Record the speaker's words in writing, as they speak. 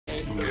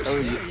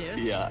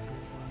Yeah.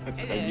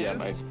 Yeah,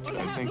 I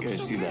think I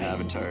see the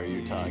avatar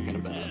you're talking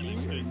about.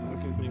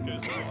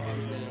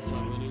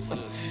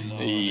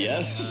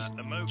 Yes.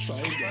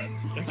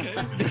 Okay.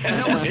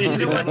 You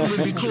know what? It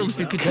would be cool if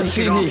you could take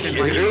it off and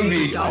like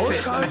irgendwie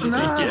ausschalten.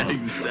 Yeah,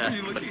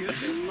 exactly.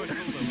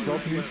 Ich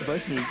glaube nicht,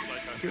 weiß nicht.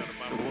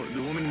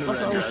 The woman in the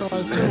red dress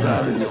is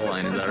the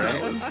line, is that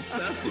right?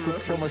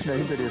 Schau mal schnell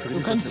hinter dir drin.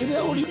 Du kannst in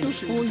der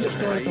Audiospur hier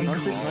steuern.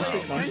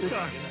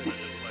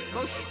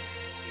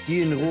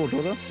 Die in Rot,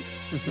 oder?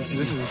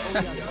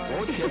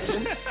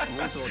 Rotkäppchen?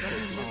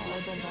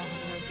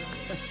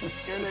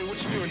 Aaron, what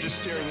you doing just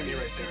staring at me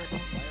right there?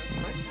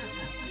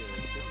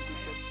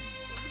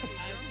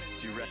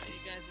 Do you reckon?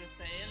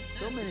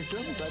 So many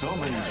Germans. So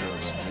many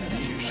Germans.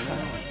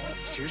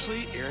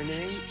 Seriously? Aaron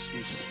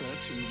is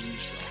such a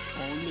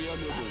only a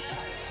little.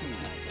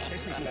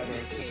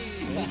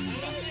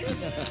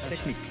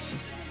 Technics.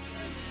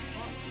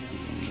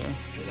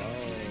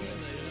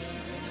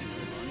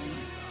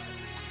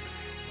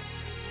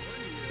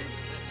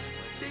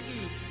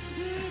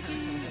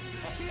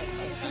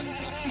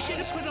 You should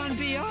have put on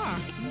VR.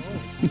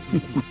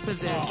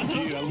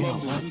 Dude, I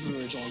love this. This is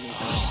where it's all going.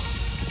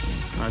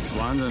 Das ist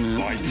Wahnsinn,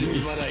 ne?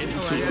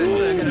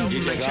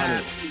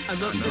 I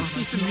love this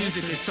piece of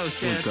music. It's so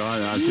sad. Total,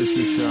 ja, das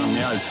ist ja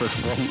mehr als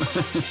versprochen.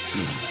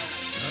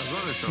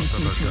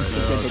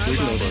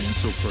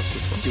 Super.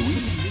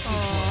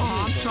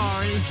 Oh, I'm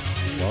sorry.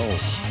 Wow.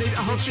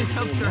 I hope this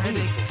helps your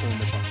headache.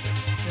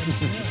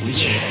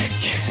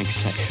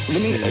 Exactly.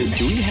 Let me.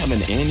 Do we have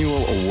an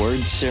annual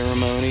award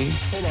ceremony?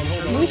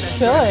 We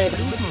should.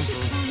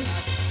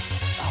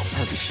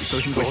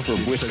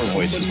 Whisper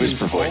voices.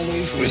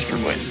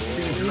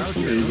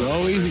 There's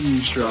always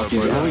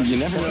eavesdropping. You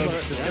never know.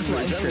 That's what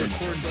I said.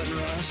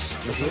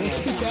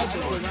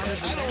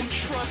 I don't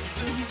trust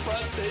this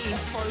button.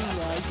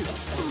 I can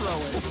throw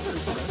it.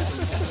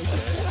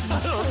 I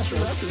don't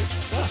trust it.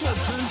 That's what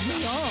turns me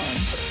on.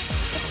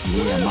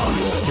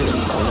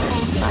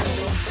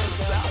 Nice.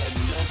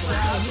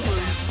 That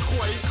was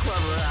quite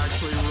clever,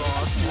 actually,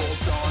 Ross. We'll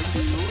dog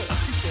you.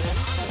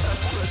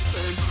 That's what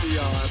turns me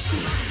on.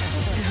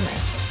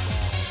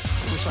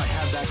 I wish I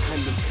had that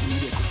kind of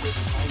comedic wit.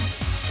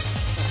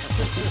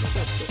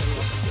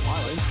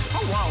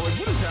 Oh wow, like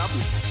what is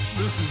happening?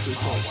 This is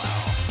just wow.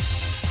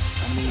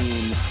 I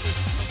mean,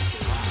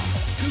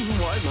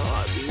 why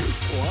not, dude?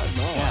 Why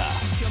not? Yeah.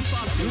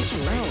 It's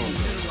around.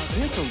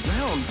 It's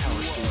around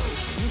power steel.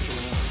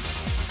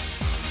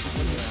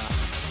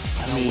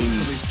 I mean,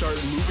 until they start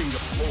moving the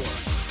floor.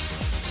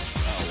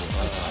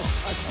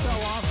 I fell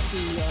off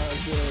the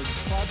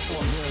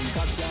platform here and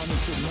got down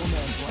into no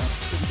man's land.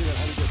 Couldn't figure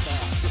out how to get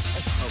back.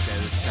 Okay,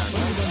 this is kind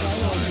of.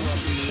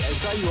 I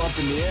saw you up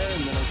in the air,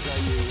 and then I saw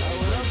you. I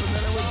went up, and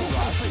then I went to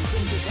Ross. I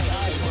couldn't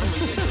decide.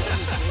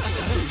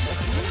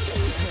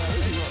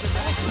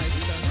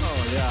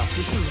 Oh yeah,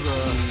 this is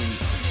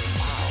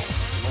wow.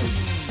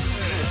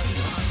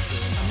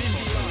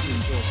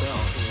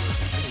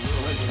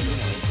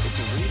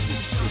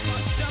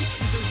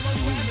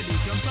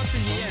 Jump up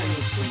in the air.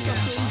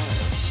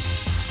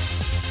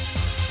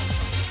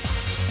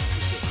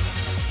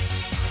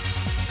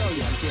 Oh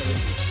yeah, I get it.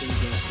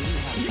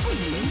 Can you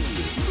believe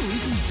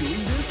he's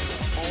doing this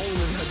all in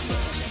a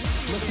headset?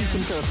 Must be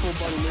some kind of full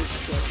body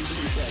motion track. You can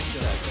do that.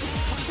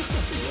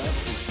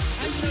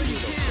 I know you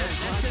can.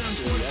 That's an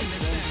unfortunate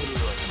fact.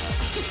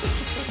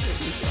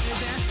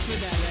 They've asked for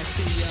that at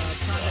the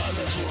product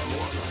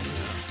level.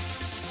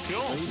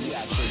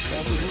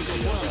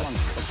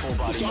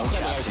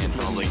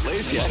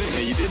 Lacey asked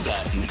me you did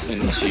that,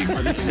 and she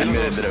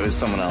admitted that it was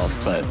someone else,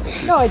 but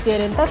No, I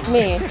didn't. That's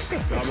me.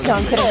 No,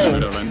 I'm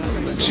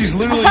kidding. She's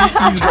literally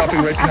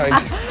eavesdropping right behind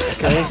you.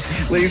 okay.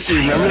 Lacey,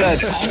 remember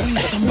that?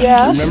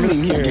 Yeah. Remember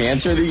the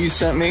dancer that you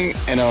sent me?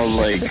 And I was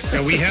like,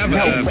 Yeah, we have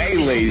no way,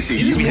 Lacey.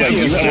 You have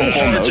a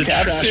whole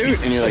mocap suit,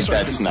 and you're like,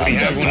 that's not. We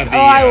have one of the, Oh,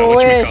 I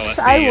wish.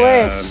 I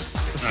wish.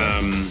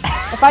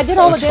 If I did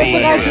all the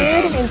dancing I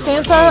did in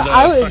Santa,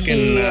 I would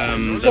be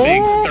the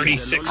big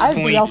 36 I'd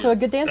be point also a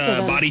good dancer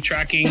then. body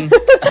tracking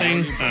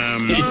thing.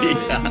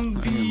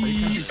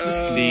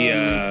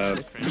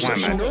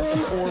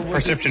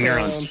 Perception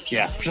neurons.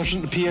 Yeah.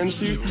 Perception, the PN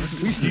suit.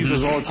 We used to use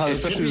those all the time,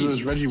 especially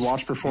those Reggie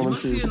Watch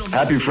performances.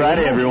 Happy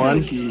Friday,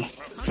 everyone.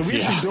 So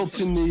we actually built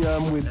in the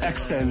with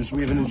XSense.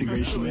 We have an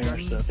integration there.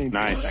 So I think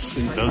Nice.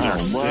 XSense Those are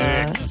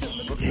sick.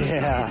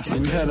 Yeah. So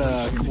we had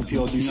a couple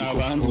people do some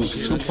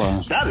performances.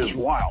 Super. That is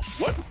wild.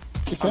 What?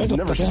 I've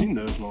never seen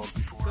those ones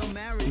before.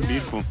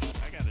 Beautiful.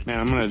 Man,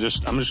 I'm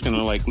just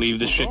gonna like leave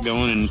this shit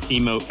going and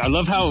emote. I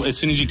love how as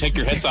soon as you take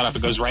your headset off,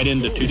 it goes right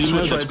into 2D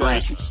switch. That's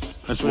great.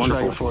 That's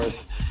wonderful.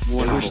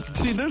 Wonderful.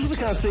 See, those are the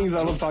kind of things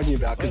I love talking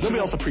about because nobody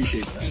else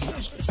appreciates that.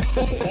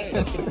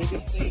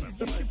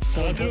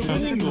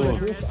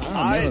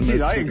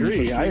 I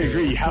agree.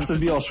 You have to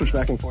be able to switch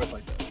back and forth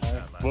like that.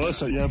 Ouais,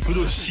 ça, y a un peu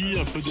d'opsie,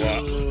 un peu de...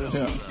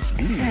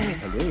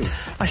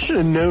 I should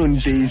have known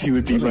Daisy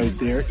would be right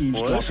there,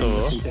 eavesdropping,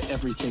 listening to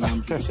everything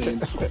I'm saying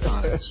this whole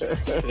time.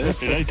 Et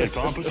là, il était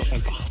encore un peu sur sa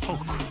part.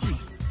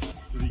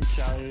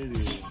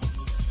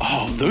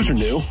 Oh, those are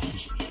new.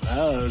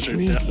 Oh, those are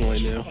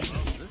definitely new.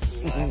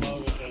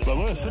 Bah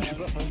ouais, ça je suis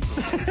pas fan.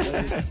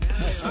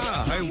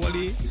 Ah, hi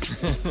Wally.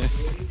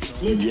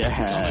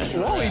 Yes.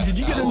 Wally, did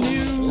you get a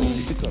new?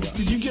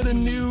 Did you get a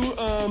new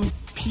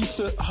piece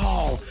of?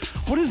 Oh,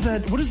 what is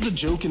that? What is the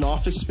joke in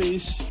Office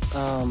Space?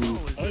 Ah,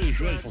 les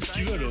joueurs ils font ce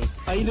qu'ils veulent.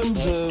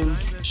 Items of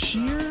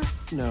cheer?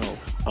 No.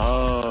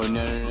 Oh,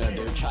 no,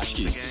 they're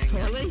tchotchkes.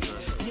 Charlie?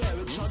 Yeah,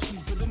 the tchotchkes,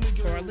 but then they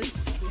go. Charlie?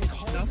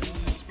 No?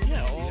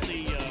 Yeah, all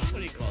the, what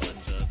do you call it?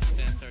 The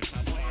Santa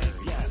top fire.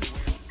 Yeah.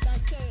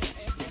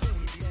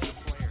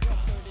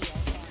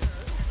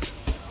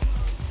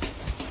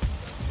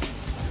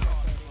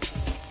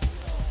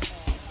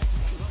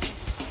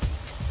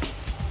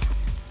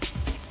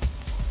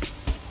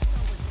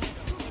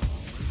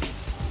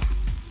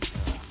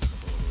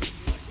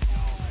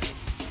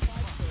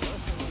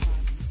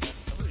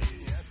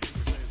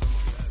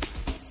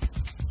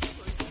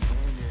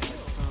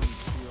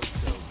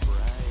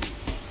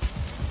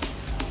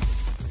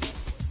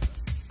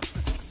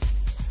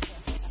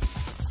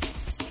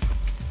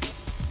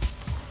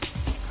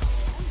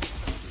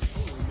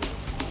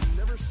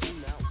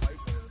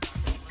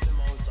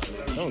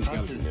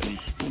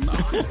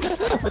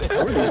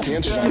 Where are these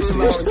dancers on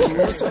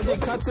stage? Die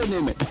Katze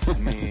nehmen.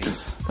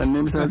 Dann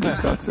nimmst du halt die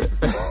Katze.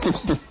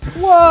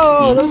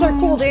 Whoa, those are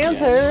cool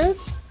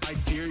dancers. I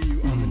dare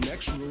you on the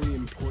next really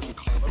important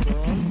call up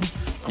we're on.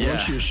 I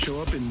want you to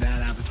show up in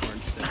that avatar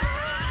instead.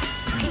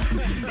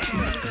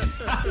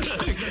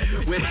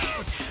 Wait, I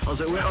was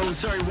like, wait, oh,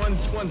 sorry, one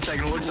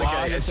second. It looks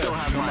like I still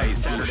have my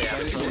Saturday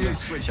avatar. Let me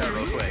switch out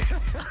real quick.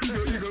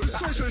 You go,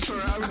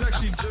 sorry. I was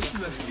actually just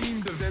in a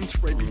themed event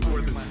right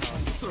before this.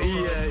 So,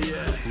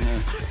 Yeah.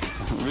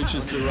 Which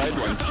is the right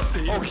one?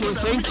 Okay,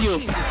 thank you.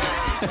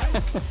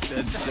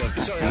 That's sorry.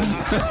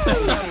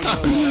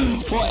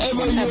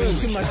 Forever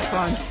yours.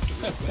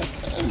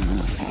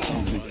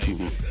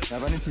 Ja,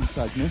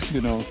 Valentinstag, ne?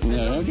 Genau.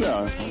 Ja,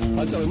 klar.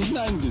 Hast aber nicht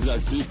Nein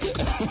gesagt, siehst du?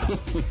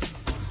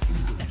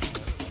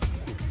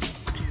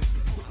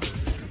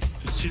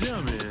 C'est stylé,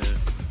 hein, mais.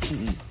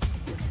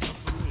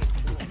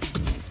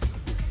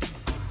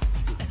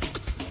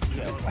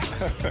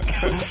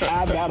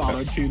 add that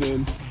auto-tune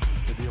in.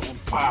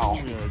 Wow.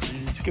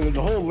 Because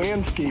the whole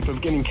landscape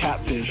of getting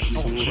catfish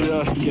is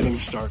just getting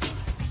started.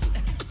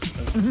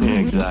 Yeah,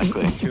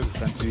 exactly.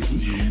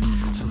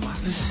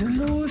 Was ist denn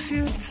los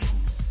jetzt?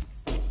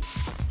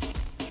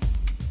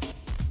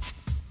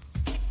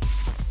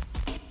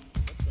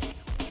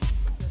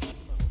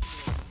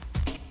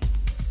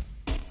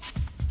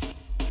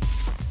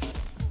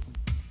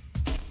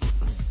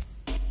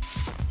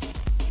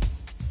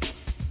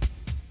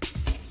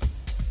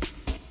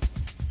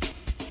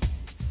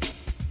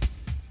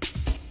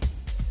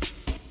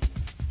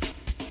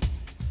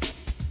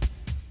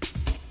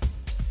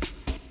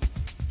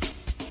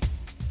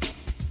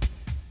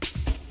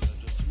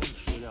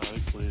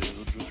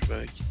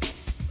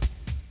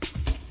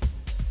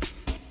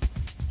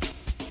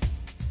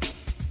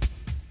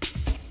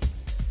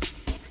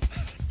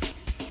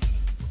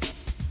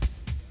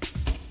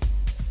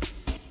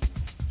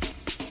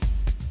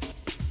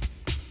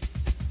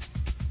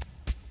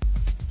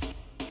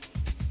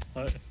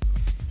 Ouais.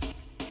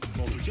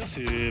 Bon, en tout cas,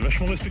 c'est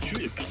vachement respectueux,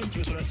 il n'y a personne qui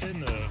va sur la scène.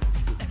 Là,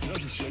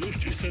 j'y suis allé, je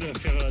suis le seul à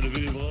faire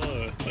lever les bras.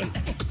 Ouais.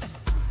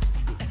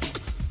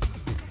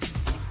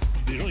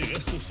 Les gens, ils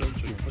restent au sol,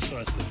 tu vois, ils vont pas sur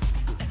la scène.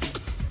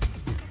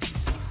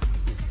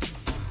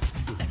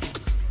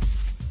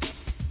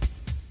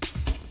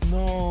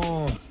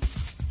 Non.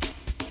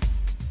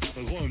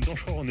 En gros, en même temps,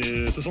 je crois qu'on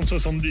est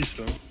 60-70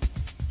 là.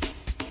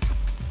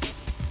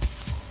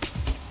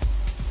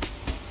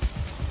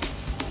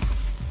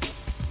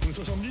 On est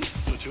 70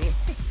 bah, tu vois.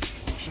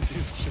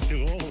 J'étais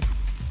vraiment.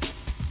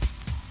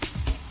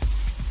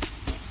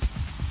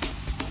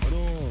 Ah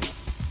non.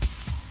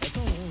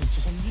 Attends, on est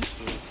 70.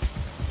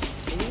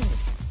 Oh non.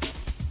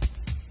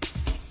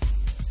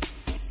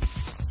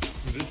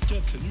 Vous êtes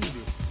 4, c'est nul.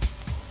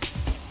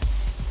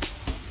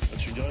 Ah,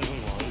 tu me dirais, ils vont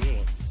arriver là.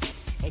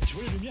 Ah, tu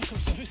vois les lumières comme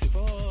ça fait, c'est pas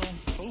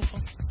ouf, hein.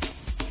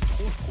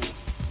 Trop.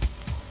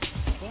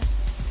 Pas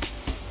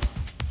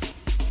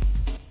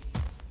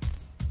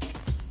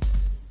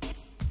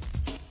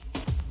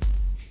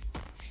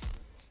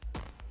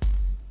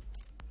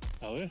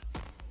Ah ouais?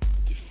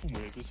 T'es fou,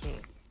 moi, avec ça.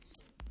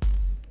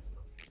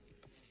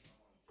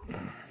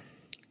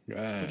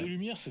 Là. Des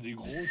lumières, c'est des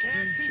gros trucs.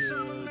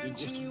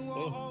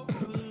 Oh.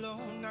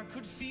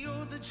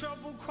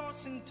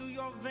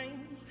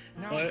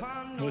 Ouais,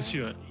 moi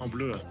aussi, ouais, en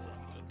bleu. Ouais.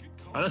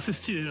 Ah là, c'est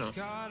stylé, là.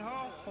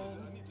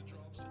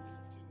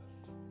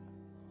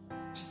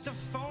 Just a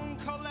phone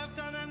call left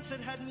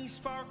unanswered had me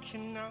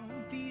sparking now.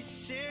 These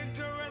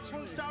cigarettes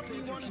won't stop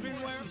me wondering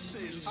where.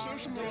 Show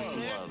some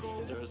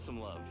love. There is some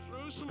love.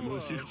 Moi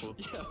aussi, je crois.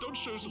 Yeah, don't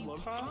show some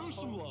love. Show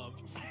some love.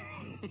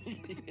 Look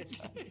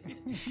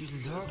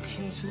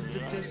into the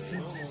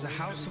distance, there's a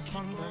house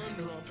upon the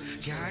hill,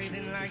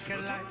 guiding like a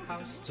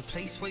lighthouse. It's a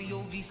place where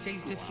you'll be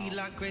safe to feel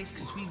like grace,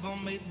 cause we've all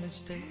made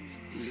mistakes.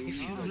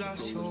 If you've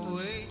lost your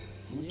way,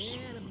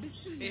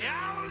 yeah,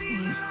 I'll leave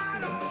the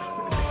light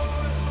on.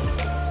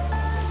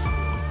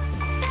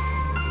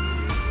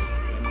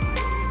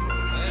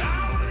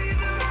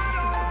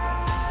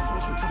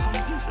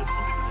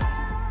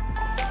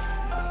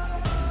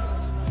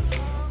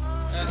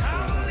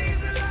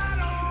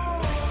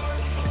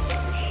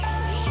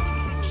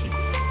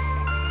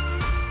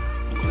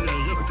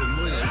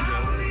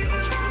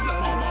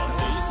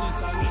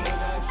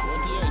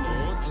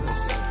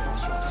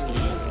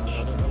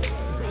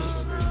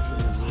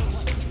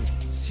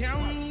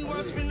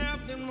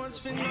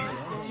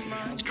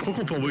 crois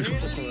qu'on peut envoyer sur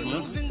ton travail.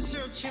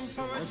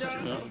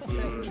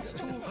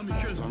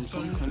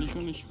 Samstag kann ich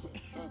gar nicht.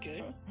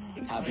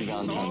 Happy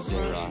Valentine's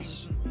Day,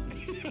 Ross.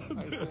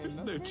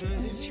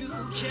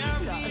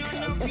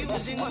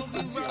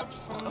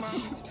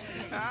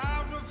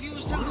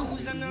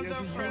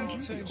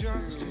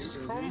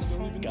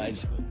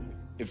 Guys,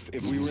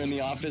 if we were in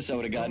the office, I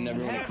would have gotten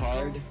everyone a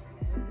card.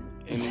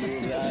 In lieu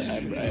of that, I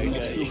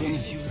got you.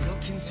 If you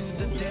look into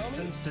the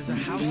distance, there's a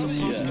house upon the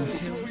hill.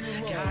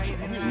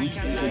 Guiding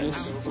like a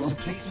lighthouse. It's a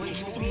place where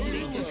you'll be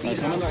safe to feel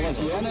Da kann man noch was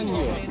lernen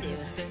hier.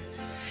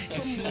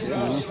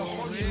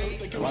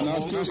 like Wann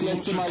hast du das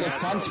letzte Mal das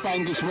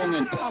Tanzbein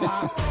geschwungen?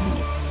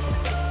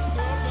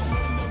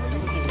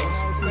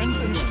 Ganz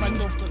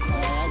entspannt auf der Karte.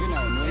 Ja,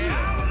 genau. Nur hier.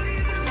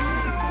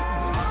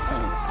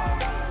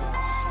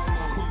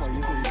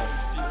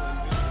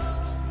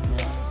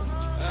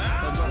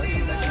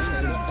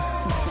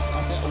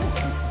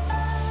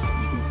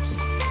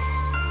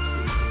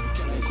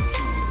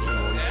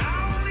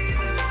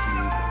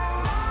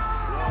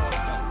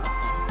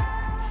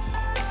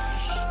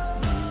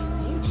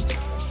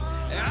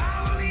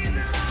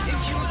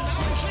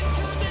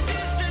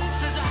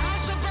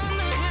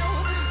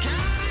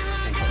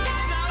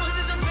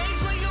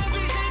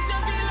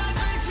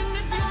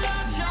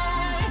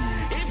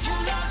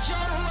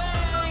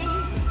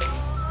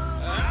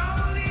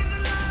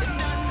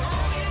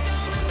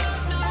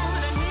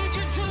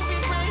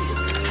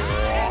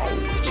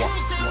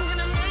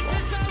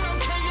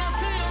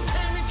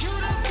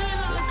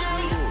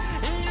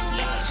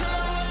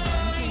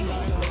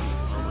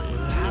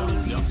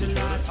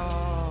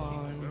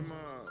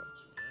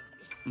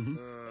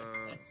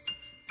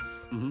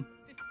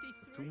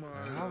 Guck mal,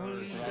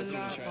 hier ist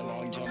er wieder.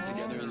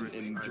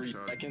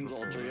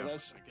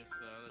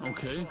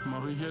 Okay,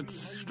 mache ich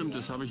jetzt. Stimmt,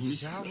 das habe ich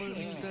nicht.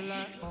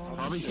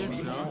 Habe ich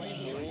jetzt, ja.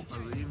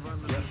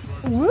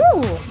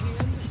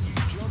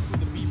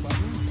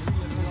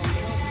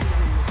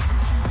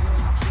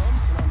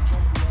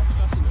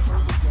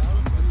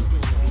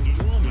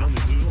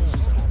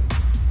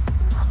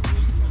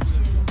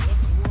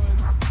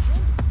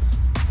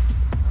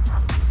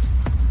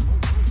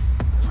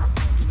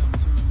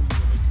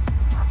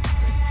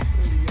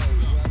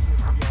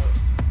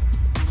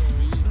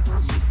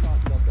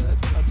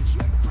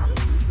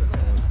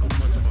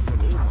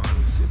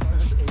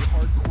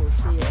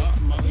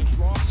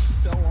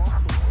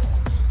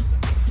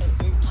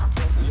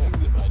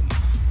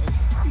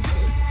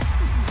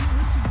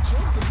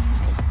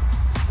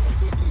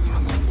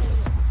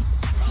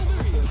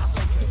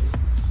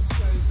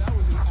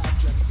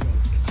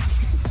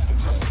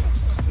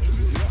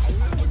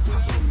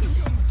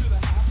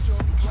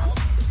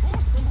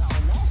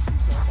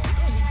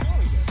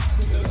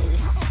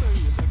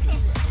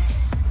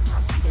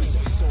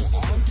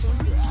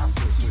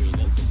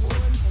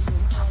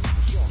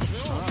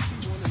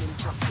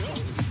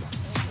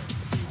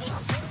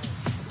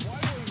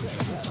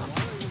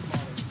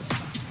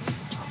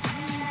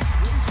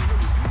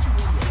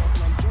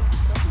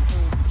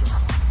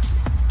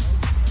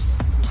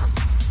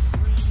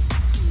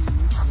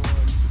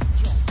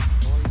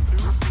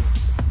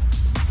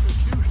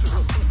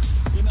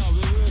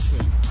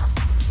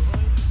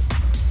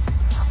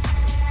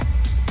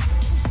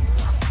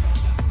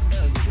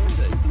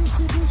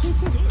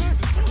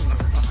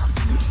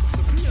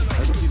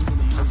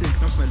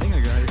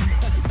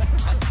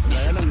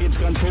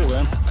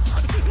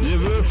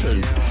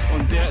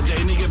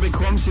 Derjenige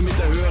bekommt sie mit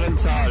der höheren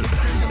Zahl.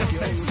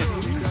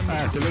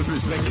 Der Würfel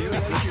ist weg.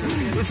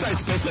 Ist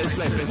vielleicht besser, ist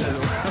vielleicht besser. Ja,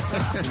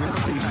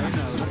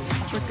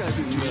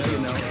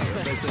 genau.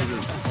 Besser ist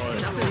es.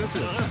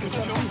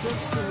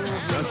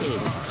 Achso.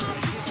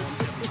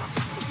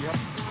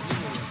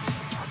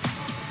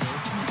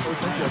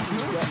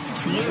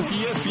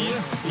 Vier.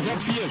 Ich hab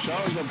 4.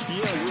 Schau, ich hab 4.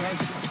 Du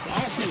hast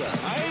auch 4.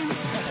 1.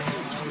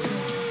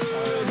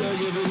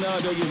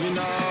 Der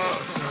Gewinner.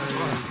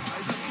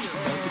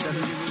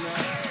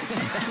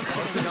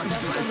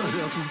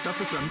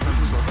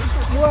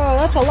 Whoa,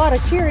 that's a lot of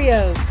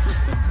Cheerios.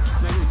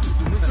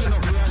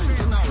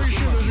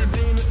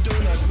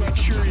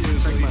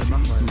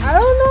 I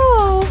don't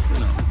know.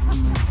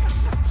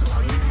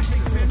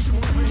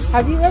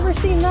 Have you ever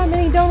seen that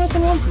many donuts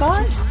in one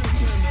spot?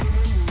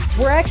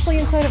 We're actually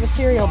inside of a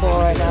cereal bowl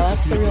right now.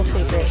 That's the real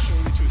secret.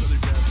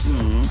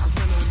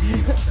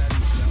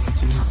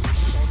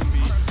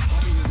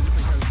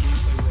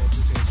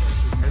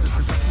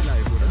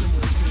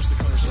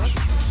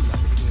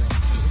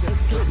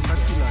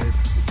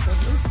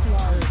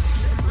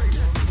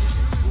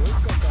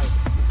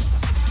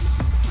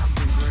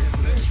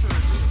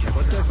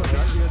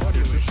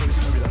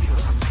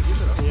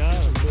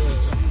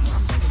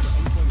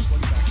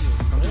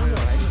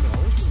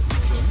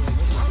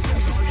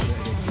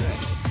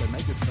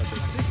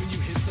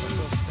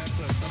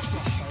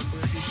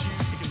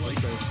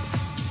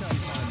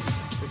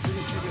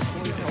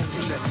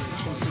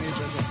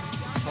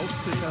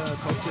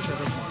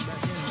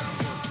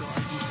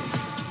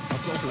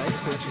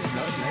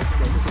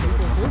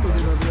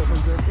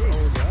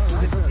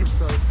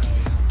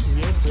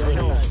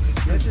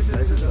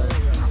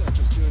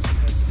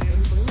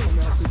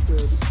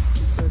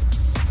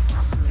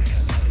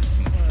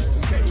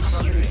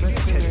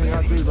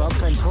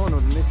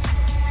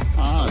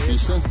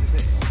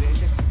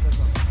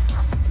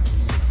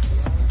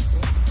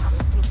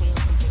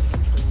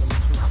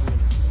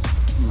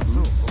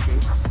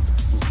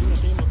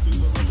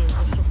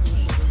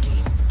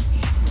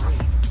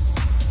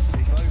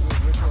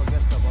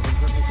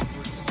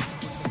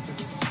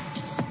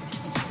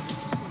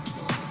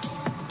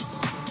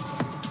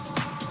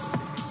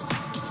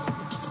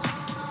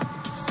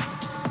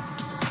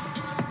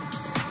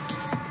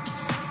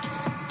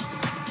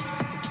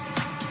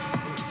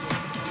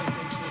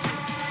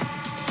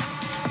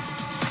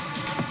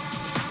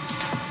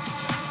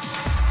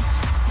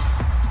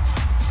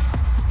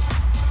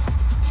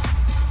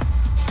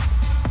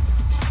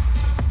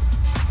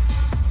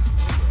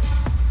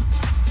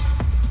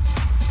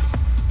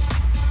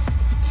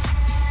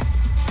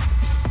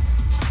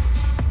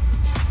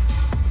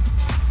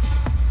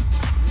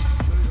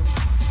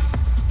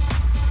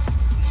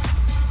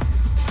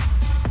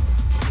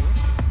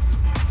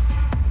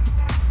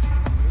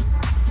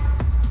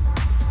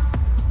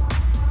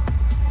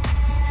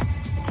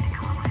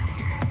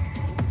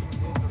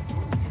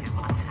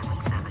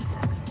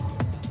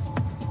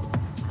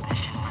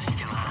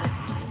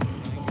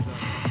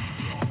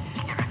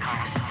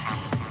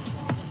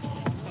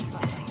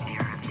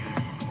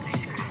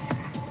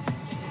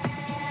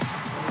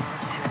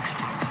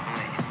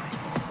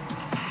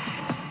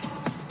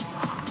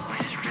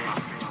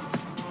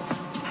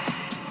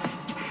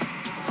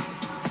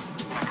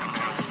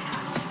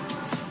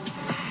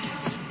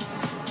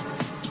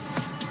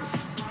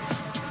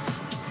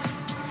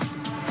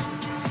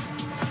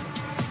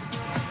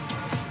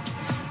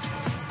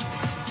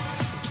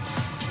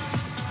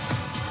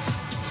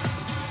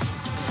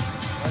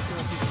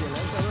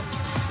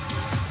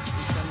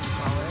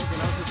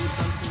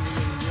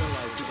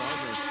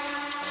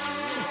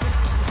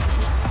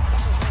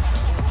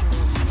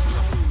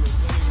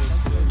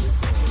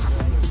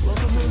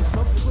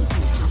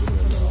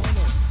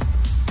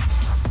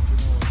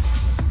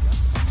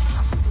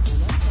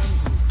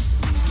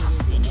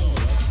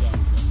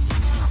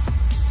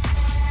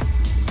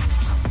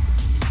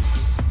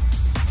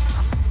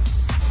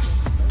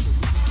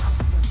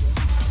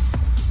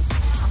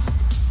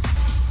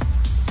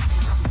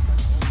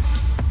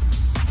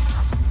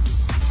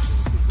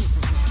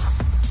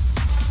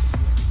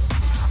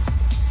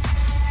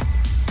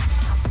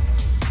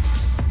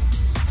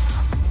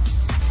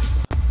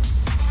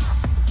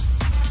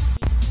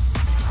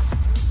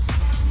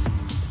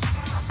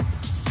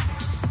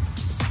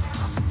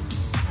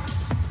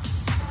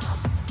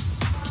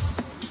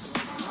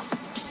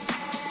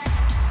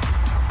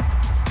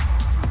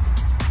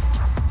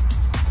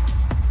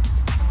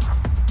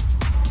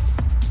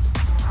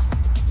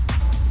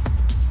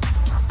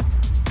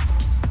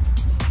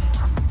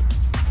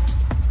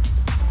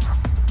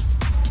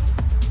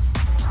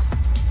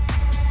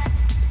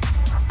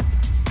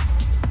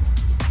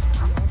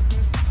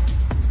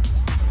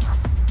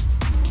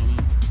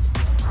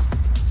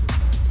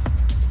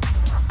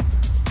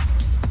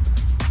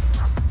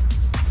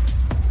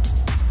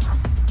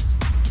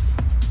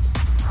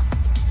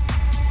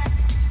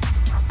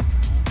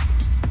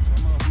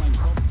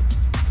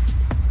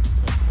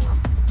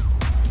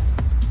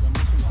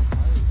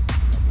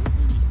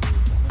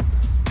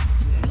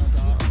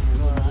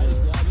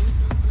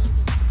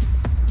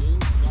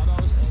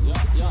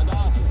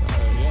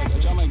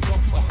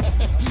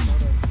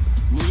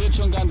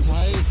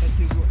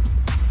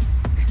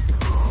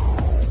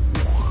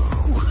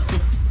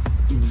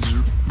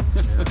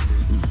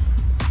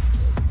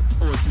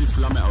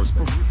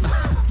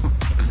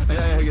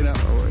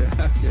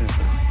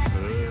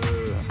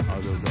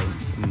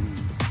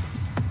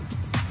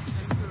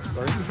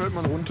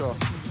 dahinter.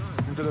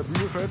 Hinter der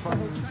Bühne fällt man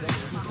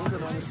unter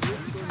meine Tür.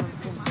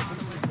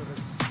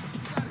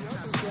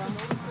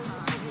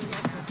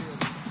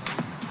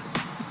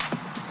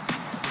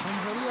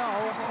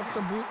 Auch auf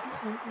der Bühne,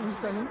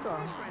 nicht dahinter.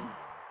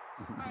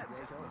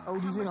 Oh,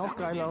 die sehen auch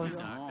geil aus.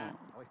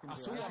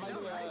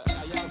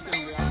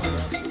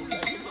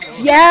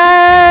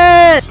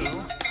 Yes!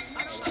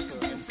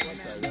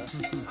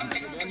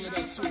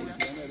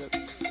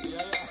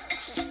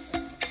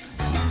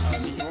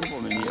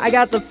 I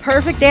got the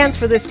perfect dance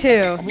for this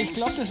too. Aber ich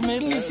glaube, das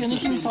Mädel ist ja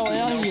nicht in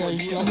VR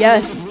hier.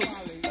 Yes,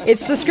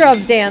 it's the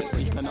Scrubs dance.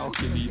 Ich kann auch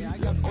gewiesen.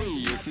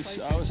 Ui, jetzt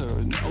ist außer.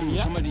 Oh,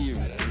 schau mal die.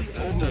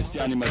 Oben jetzt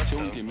die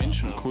Animation, die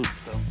Menschen, cool.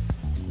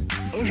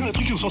 Oh, j'ai un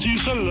truc qui est sorti du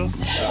sol là.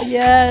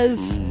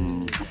 Yes.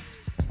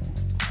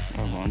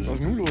 Was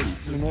ist nun los?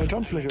 Eine neue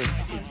Tanzfläche.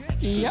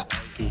 Ja.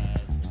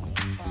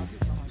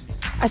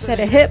 I said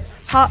a hip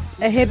hop,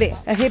 a hippie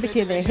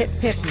to the hip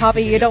hip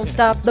hoppy. You don't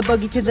stop the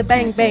boogie to the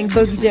bang bang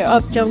boogie to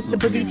up jump the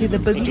boogie to the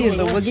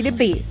woogie to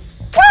beat.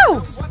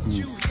 Woo!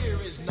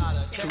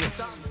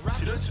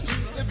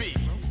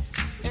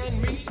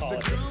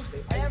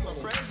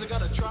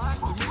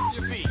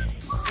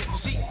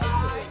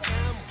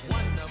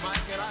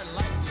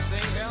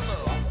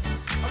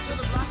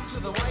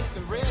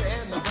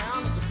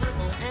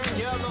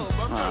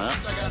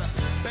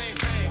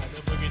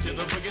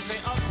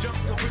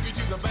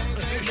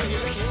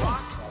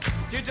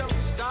 You don't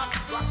stop,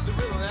 rock the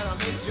rhythm that'll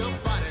make your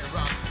body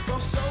rock. Well,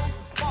 so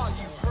far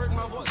you've heard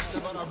my voice,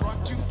 but I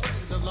brought two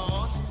friends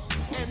along.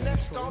 And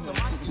next on the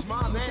mic is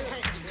my man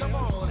Hank. Come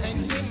on, Hank,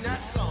 sing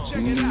that song.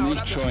 Check it out.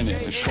 Nicht Scheune,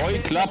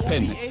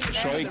 Scheuklappen.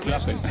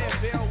 Scheuklappen.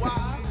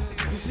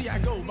 You see, I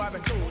go by the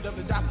code of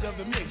the doctor of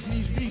the mix. And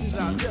these reasons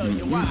I'll tell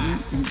you why.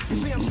 You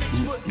see, I'm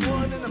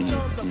 6'1" and I'm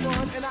tons of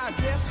fun, and I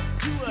dress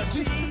to a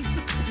T.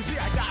 You see,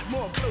 I got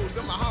more clothes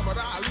than Muhammad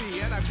Ali,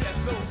 and I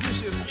dress so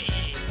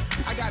viciously.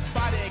 I got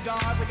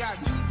bodyguards, I got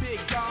two big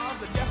cars,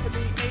 I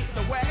definitely ain't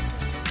the whack.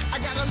 I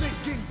got a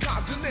Lincoln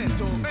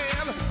Continental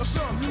and a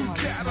some new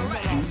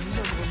Cadillac.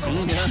 So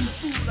after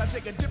school, I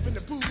take a dip in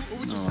the pool,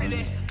 which is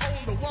really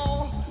on the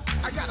wall.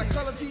 I got a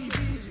color TV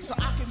so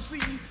I can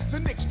see the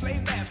Knicks play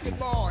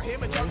basketball.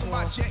 Him and jump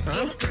my check,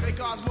 it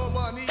costs more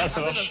money than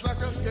a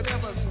sucker could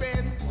ever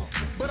spend.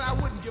 But I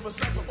wouldn't give a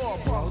sucker or a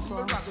punk from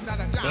the rock and not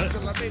a dime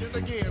till I made it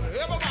again.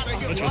 Everybody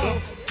go,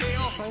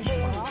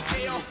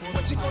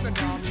 what you gonna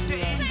do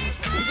today?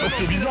 Oh,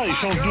 c'est bizarre, il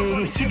change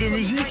de style de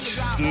musique,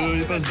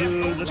 il passe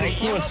de la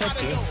techno à ça,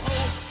 tu sais.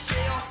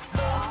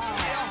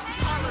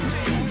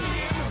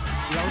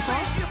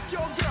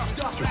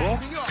 C'est quoi?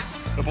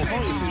 Bah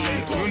pourtant,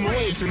 c'est même moi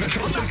et c'est ma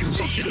chanson qui est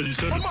sortie là du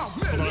sol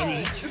pendant la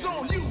musique.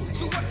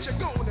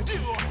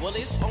 Well,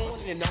 it's on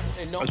and on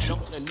and on and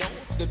on and on.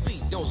 The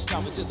beat don't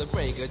stop until the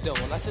break of dawn.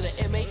 I said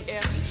a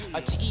M-A-S,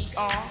 a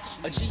T-E-R,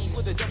 a G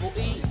with a double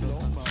E.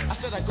 I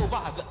said I go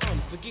by the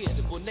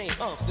unforgettable name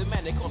of the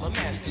man they call a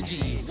Master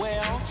G.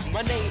 Well,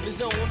 my name is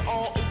known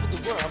all over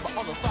the world by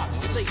all the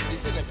foxy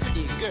ladies and the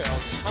pretty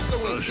girls. I'm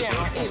going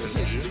down in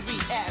history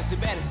as the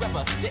baddest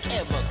rapper there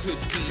ever could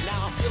be.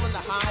 Now I'm feeling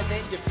the highs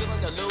and you're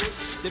feeling the lows.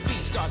 The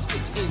beat starts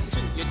getting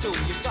into your toe.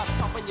 You start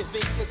pumping your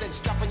fingers and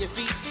stomping your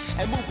feet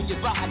and moving your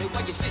body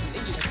while you're sitting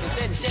in your seat. And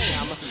then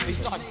damn, they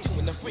start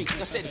doing the freak.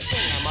 I said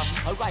damn,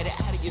 I ride it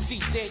out of your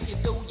seat. Then you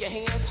throw your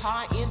hands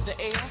high in the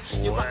air.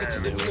 You rock it to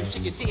the rhythm,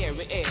 shake your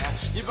dairy air.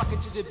 You rock it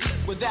to the beat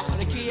without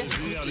a care.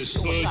 You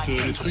show a shot,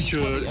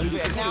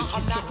 now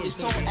I'm not as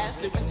tall as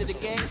the rest of the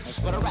gang,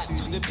 but I rap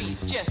to the beat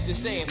just the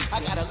same. I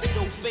got a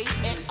little face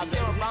and a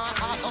pair of rhyme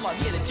eyes. All I'm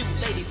here to do,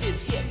 ladies,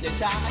 is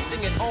hypnotize. I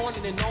sing it on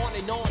and on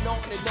and on and on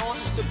and on.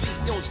 The beat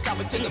don't stop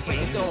until the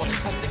break of dawn.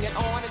 I sing it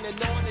on and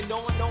on and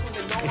on and on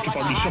and on. Tu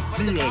parles du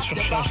surplus,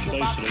 surcharge qui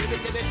arrive, c'est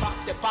là.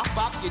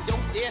 Pop, you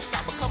don't dare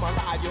stop or come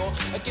alive, yo.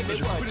 Give me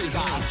what you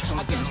got.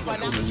 I guess by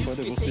now you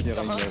can take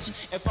the hunch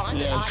and find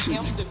that I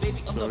am the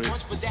baby of the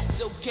bunch, but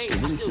that's okay.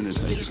 I still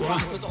keep it strong,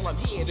 cause all I'm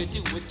here to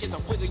do is just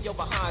wiggle your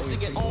behind.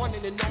 Sing it on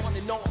and on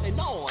and on and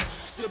on.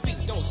 The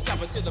beat don't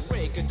stop until the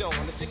break of dawn.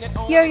 Sing it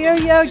on. Yo, yo,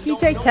 yo,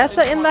 DJ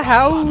Tessa in the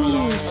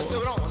house.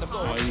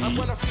 I'm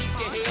gonna freak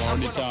your head, I'm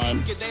gonna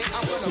freak your day,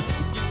 I'm gonna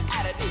move you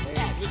out of this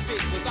atmosphere,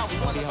 cause I'm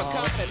one of a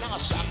kind and I'll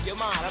shock your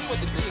mind. I put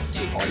the jig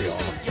in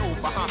your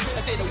behind.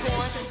 I say the 1,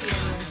 2,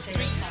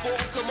 3, 4,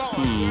 come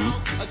on,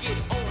 girls, I get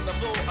it on the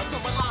floor, I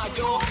come alive,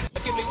 yo.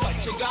 Give me what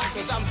you got,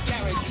 cause I'm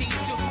guaranteed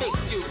to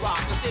make you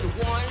rock. I said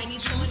 1,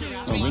 2,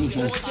 3,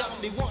 4, tell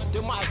me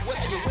Wonder Mike, what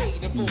are you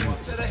waiting for?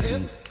 To the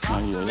hip,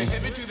 the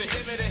hip to the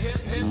hip, the hip,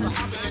 the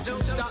hop, and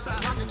don't stop,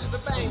 rockin' to the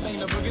bang, bang,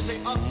 the boogie, say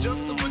up,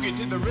 jump the boogie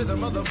to the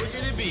rhythm of the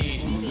boogie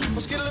beat.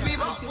 Well, skittle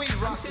bebop, we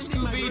rock the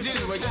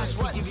Scooby-Doo, and guess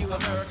what,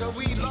 America,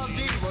 we love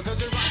you, cause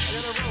you're rockin'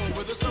 in a row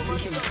with the summer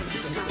sun. You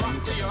can rock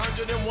till you're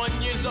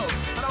 101 years old.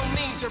 I don't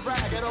mean to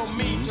brag, I don't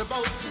mean to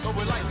boast, but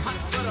we're like hot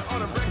butter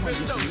on a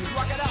breakfast toast.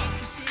 Rock it out.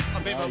 A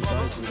paper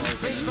bubble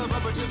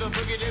to the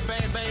boogie,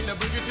 bang, bang, the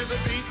boogie to the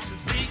beat.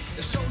 Beat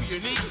is so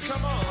unique.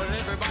 Come on,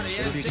 everybody,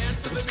 and dance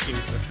to the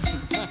beat.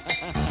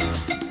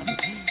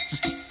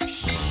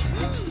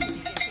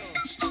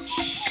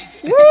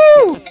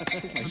 Woo!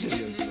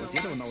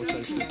 Jeder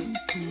naučaj se.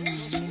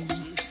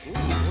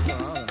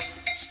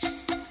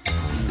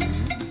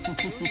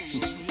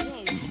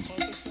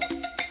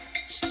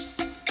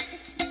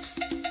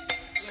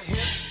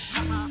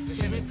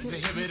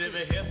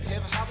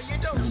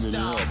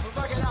 Stop,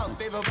 rock it out,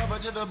 baby, bubba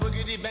to the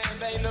boogity bang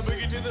bang, the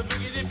boogie to the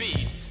boogity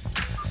beat.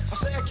 I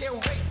say I can't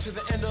wait to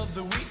the end of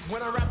the week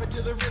when I rap it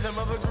to the rhythm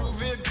of a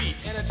groovy beat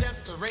and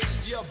attempt to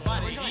raise your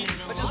body heat.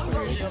 I just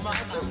blow your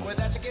mind so with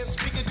that you can't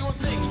speak and do a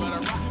thing, but I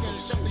rock and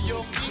shuffle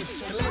your feet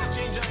and let it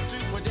change up to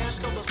a dance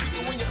called the freak.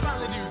 And when you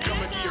finally do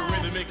come into your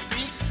rhythmic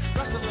beat,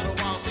 rest a little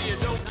while so you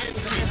don't get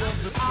beat.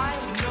 I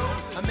know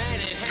a man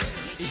at hand.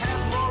 He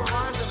has more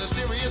rhymes than a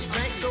serious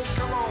bank, so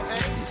come on,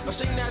 Hank. I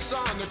sing that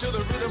song to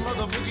the rhythm of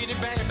the boogie, the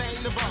bang, bang,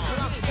 the bomb.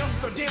 But I'm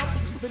the dimp,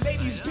 the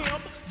ladies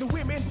pimp, the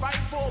women fight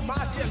for my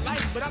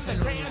delight. But I'm the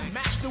grand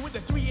master with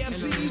the 3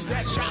 MCs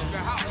that shock the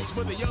house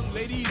for the young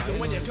ladies.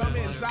 And when you come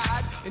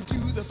inside and to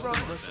the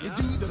front, you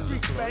do the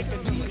freak spank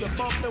and do the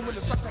bump. And when the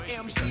sucker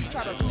MCs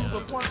try to prove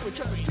a point with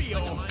Trevor's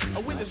trio,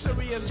 I win the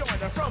serious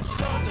joiner from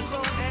sun to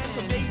sun and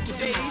from day to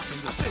day.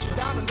 I sit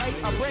down and write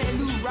a brand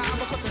new rhyme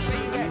because they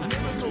say that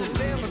miracles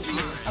never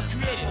cease. I've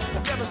created a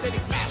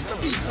devastating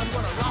masterpiece. I'm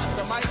gonna rock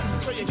the mic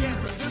so you can't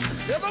resist.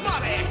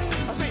 Everybody,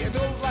 I say it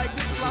goes like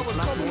this. While I was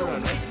coming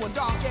home late one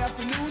dark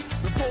afternoon,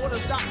 reporter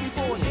stopped me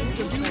for an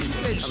interview. She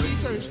said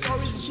she's heard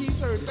stories and she's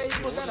heard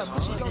fables that are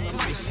bushy on the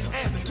mic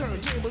and the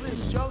turntable.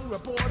 This young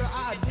reporter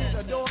I did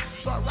adore,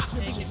 so I rocked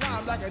the bitch's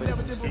rhyme like I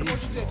never did before.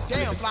 She said,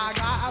 damn fly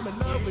guy, I'm in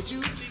love with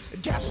you.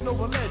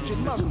 Casanova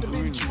legend must have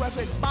been true. I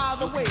said, by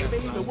the way,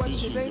 baby,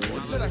 what's your name?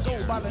 Said I go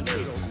by the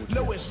name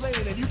Lois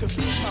Lane, and you can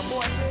be my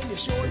boyfriend. You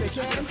surely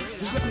can.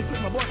 Just let me quit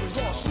my boyfriend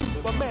called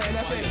Superman.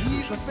 I said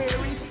he's a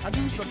fairy, I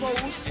do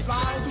suppose,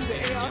 flying through the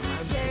air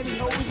and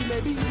pantyhose. He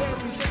may be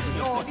very sexy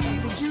or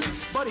even cute,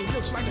 but he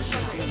looks like a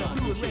sucker in a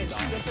blue and red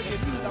suit. I said you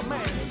need a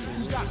man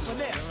who's got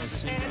finesse,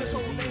 and his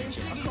whole name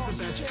across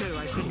his chest.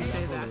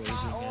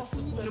 All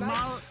through the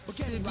night, but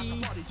can't rock the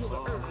party till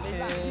the early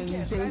light. He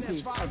can't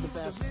satisfy you with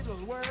the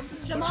little worm.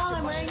 Jamal,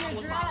 I'm wearing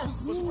your dress.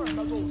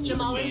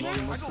 Jamal, is there?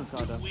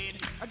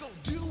 I go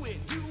do it,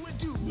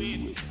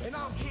 and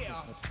I'm here,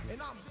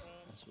 and I'm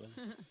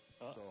there.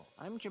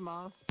 I'm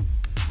Jamal.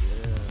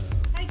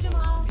 Hey,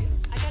 Jamal.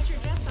 I got your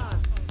dress on.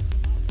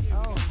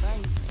 Oh,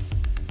 thanks.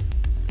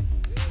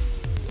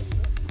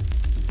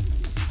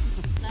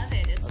 Love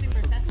it. It's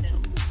super festive.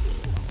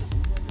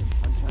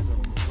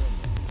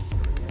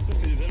 Ça,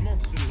 c'est les Allemands,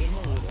 c'est les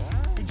Allemands.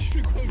 Mais tu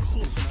fais quoi,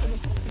 gros?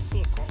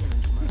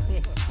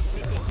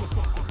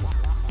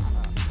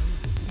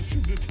 Il se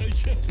fout de ta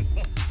gueule,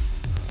 là.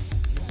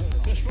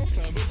 Là, je pense que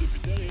c'est un bot depuis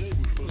tout à l'heure, et là, il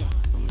bouge pas.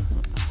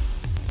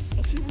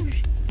 Ah, si, il bouge.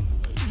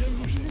 Il a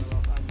bougé.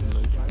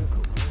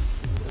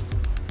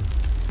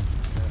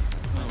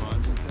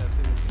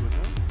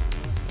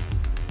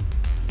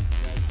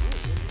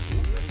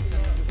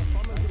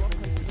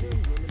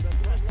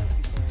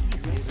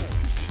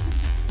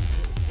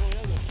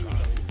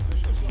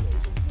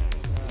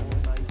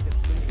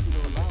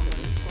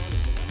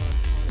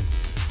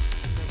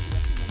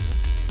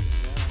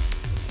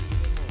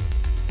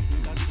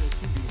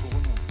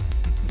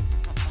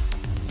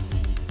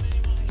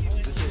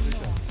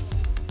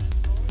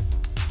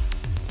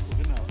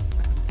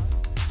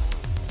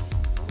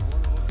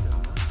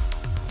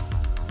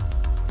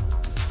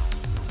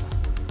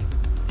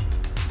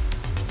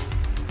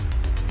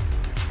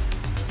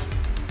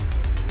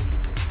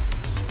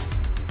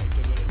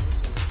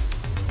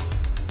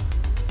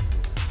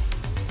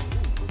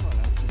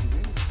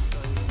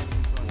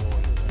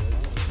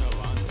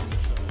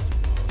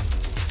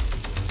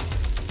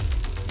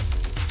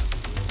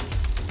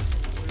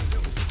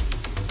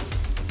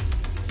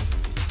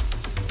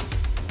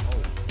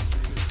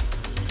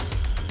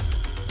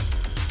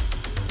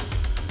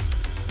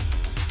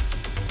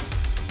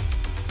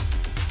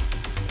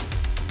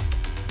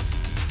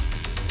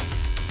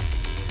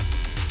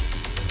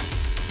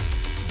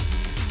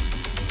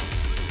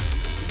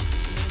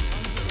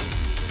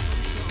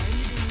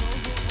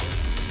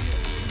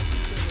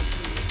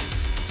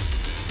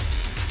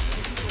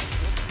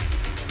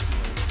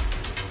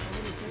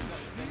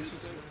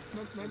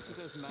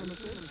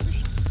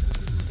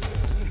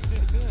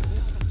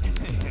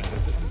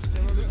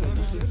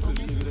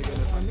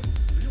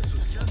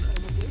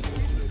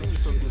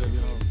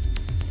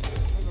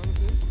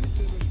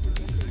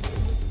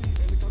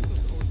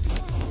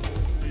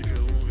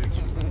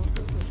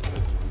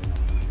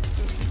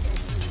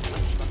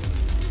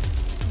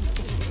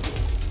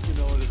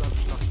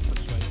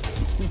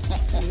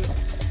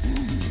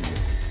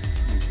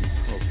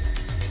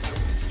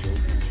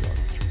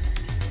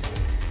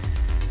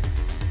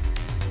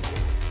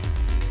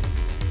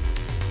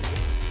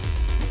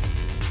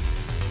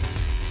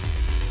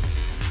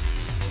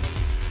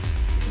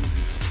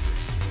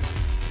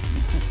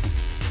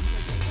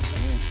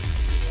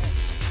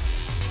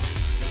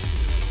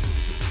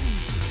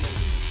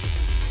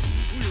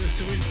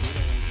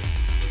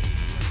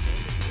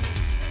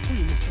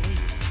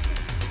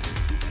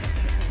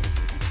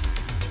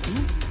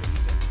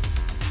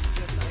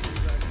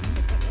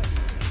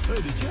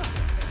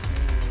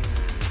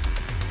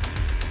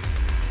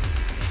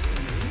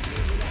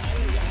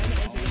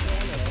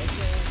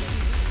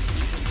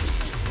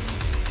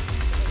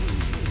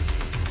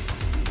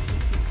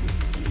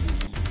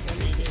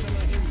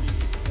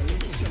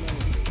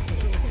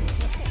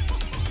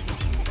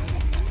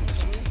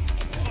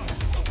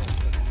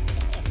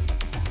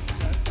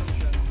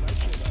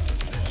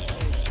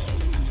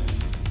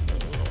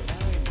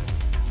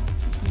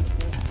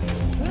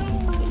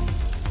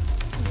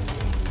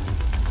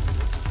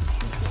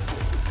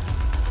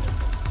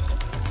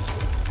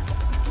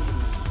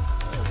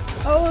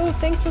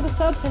 Thanks for the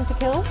sub,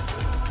 Pentakill.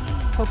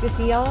 Hope to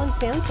see y'all on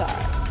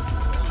Sansar.